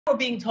we're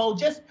being told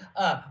just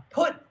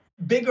put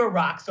bigger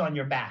rocks on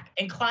your back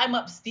and climb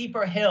up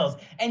steeper hills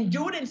and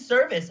do it in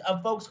service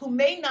of folks who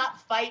may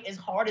not fight as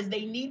hard as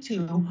they need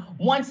to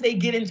once they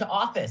get into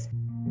office.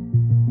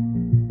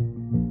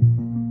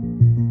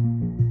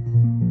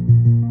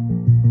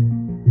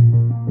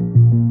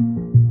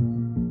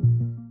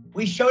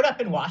 We showed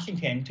up in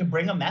Washington to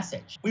bring a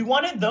message. We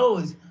wanted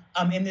those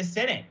in the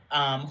Senate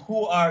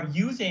who are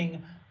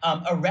using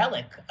a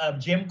relic of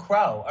Jim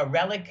Crow, a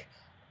relic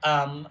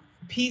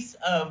piece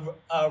of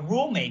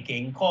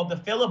rulemaking called the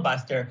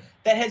filibuster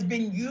that has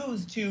been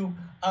used to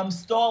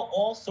stall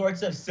all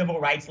sorts of civil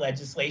rights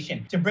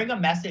legislation, to bring a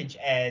message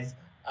as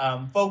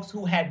folks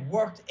who had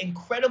worked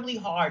incredibly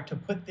hard to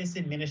put this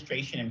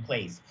administration in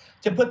place,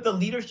 to put the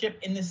leadership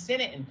in the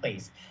Senate in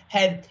place,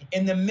 had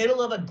in the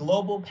middle of a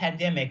global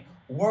pandemic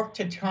worked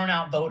to turn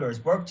out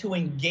voters, worked to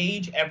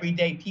engage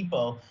everyday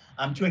people,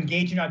 to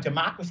engage in our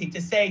democracy,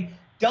 to say,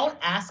 don't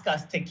ask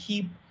us to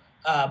keep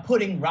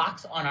putting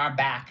rocks on our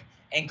back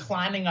and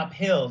climbing up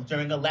hills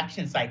during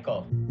election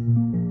cycle.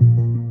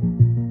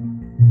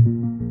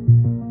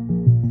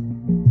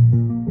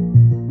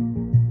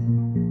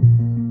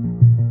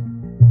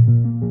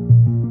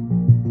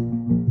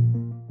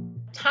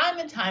 Time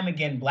and time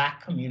again,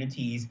 Black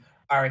communities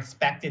are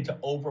expected to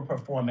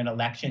overperform in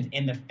elections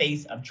in the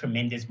face of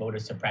tremendous voter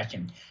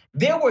suppression.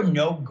 There were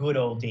no good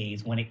old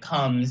days when it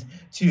comes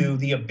to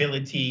the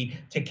ability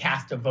to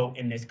cast a vote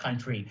in this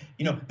country.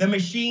 You know, the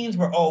machines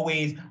were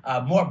always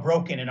more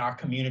broken in our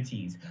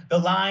communities. The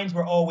lines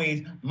were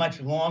always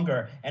much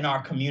longer in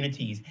our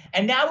communities.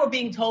 And now we're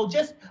being told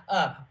just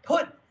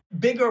put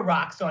bigger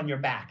rocks on your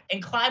back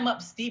and climb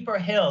up steeper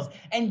hills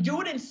and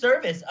do it in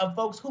service of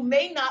folks who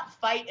may not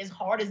fight as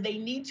hard as they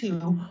need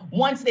to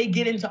once they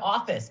get into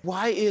office.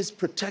 Why is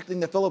protecting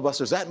the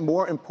filibuster, is that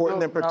more important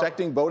than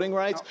protecting voting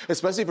rights,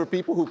 especially for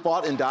people who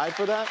fought and died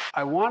for that?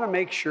 I want to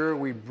make sure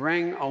we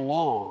bring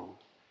along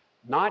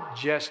not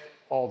just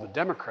all the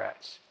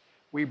Democrats,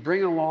 we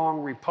bring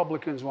along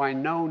Republicans who I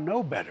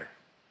know better.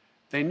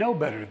 They know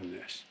better than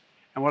this.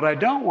 And what I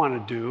don't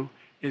want to do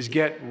is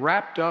get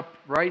wrapped up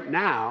right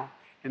now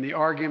in the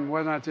argument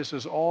whether or not this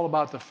is all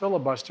about the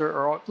filibuster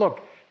or, look,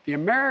 the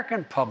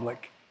American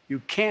public, you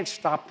can't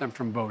stop them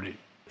from voting.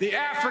 The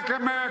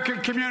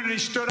African-American community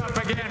stood up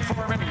again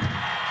for me.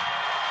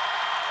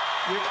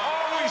 You've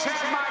always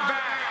had my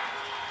back,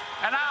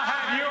 and I'll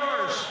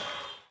have yours.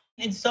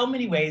 In so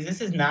many ways, this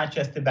is not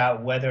just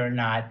about whether or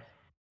not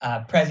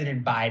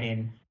President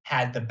Biden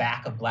has the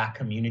back of Black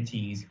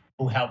communities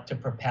who helped to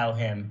propel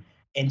him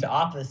into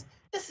office.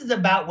 This is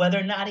about whether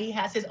or not he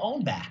has his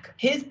own back.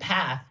 His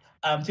path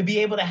to be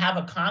able to have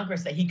a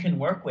Congress that he can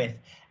work with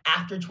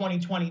after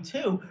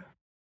 2022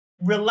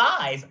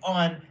 relies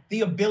on the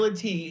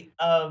ability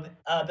of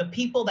the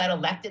people that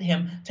elected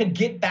him to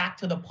get back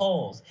to the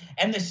polls.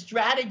 And the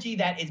strategy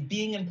that is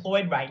being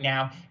employed right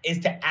now is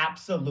to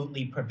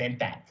absolutely prevent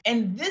that.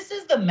 And this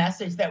is the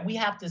message that we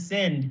have to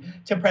send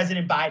to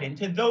President Biden,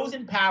 to those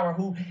in power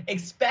who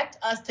expect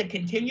us to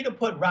continue to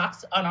put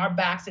rocks on our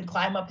backs and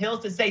climb up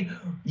hills, to say,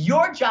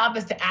 your job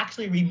is to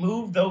actually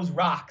remove those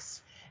rocks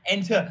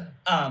and to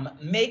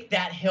make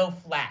that hill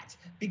flat.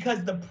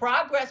 Because the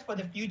progress for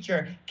the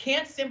future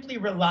can't simply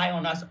rely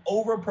on us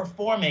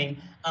overperforming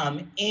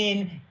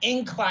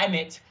in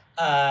climate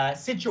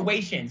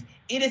situations.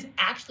 It is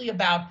actually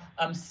about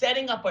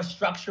setting up a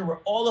structure where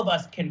all of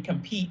us can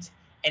compete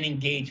and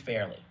engage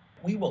fairly.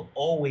 We will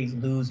always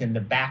lose in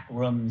the back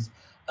rooms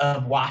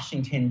of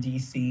Washington,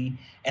 D.C.,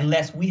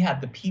 unless we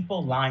have the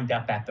people lined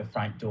up at the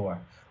front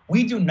door.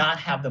 We do not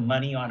have the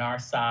money on our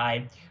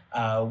side.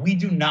 We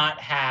do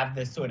not have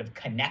the sort of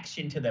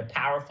connection to the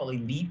powerful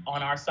elite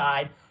on our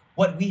side.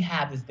 What we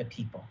have is the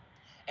people.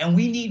 And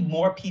we need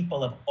more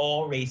people of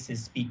all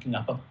races speaking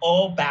up, of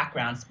all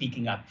backgrounds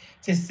speaking up,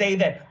 to say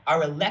that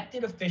our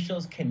elected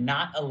officials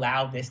cannot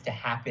allow this to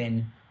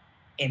happen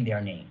in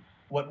their name.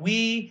 What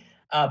we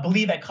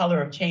believe at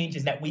Color of Change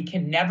is that we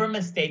can never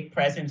mistake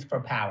presence for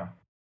power.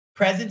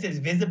 Presence is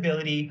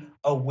visibility,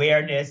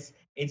 awareness,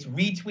 it's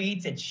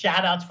retweets, it's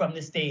shout outs from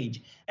the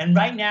stage. And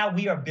right now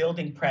we are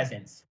building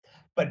presence.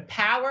 But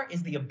power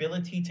is the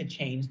ability to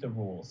change the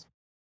rules.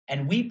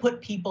 And we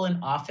put people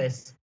in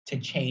office to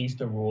change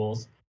the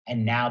rules.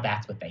 And now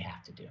that's what they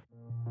have to do.